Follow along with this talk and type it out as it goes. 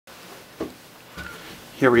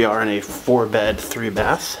Here we are in a 4-bed,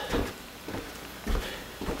 3-bath.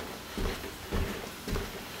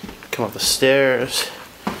 Come up the stairs.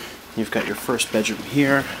 You've got your first bedroom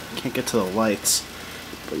here. Can't get to the lights,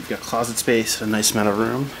 but you've got closet space, a nice amount of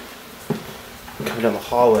room. Coming down the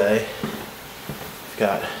hallway, you've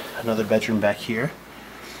got another bedroom back here.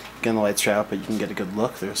 Again, the lights are out, but you can get a good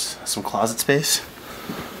look. There's some closet space.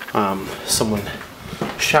 Someone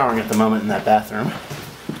showering at the moment in that bathroom.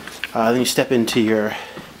 Then you step into your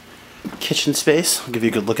kitchen space. I'll give you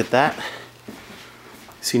a good look at that.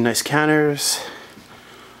 See nice counters,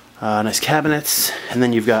 nice cabinets, and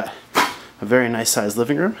then you've got a very nice sized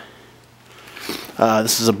living room.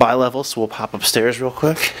 This is a bi-level, so we'll pop upstairs real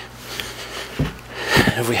quick.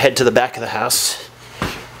 If we head to the back of the house,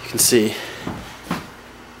 you can see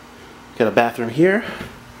you've got a bathroom here,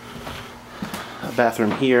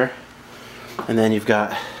 and then you've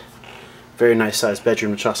got a very nice sized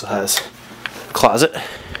bedroom which also has a closet.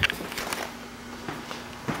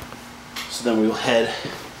 So then we will head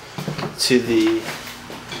to the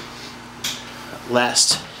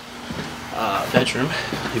last bedroom.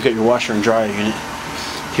 You've got your washer and dryer unit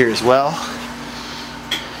here as well.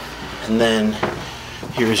 And then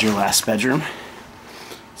here's your last bedroom.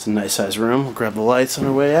 It's a nice sized room. We'll grab the lights on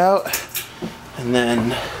our way out. And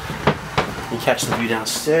then you catch the view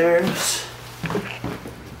downstairs.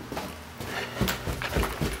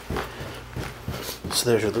 So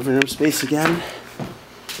there's your living room space again.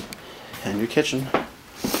 And your kitchen.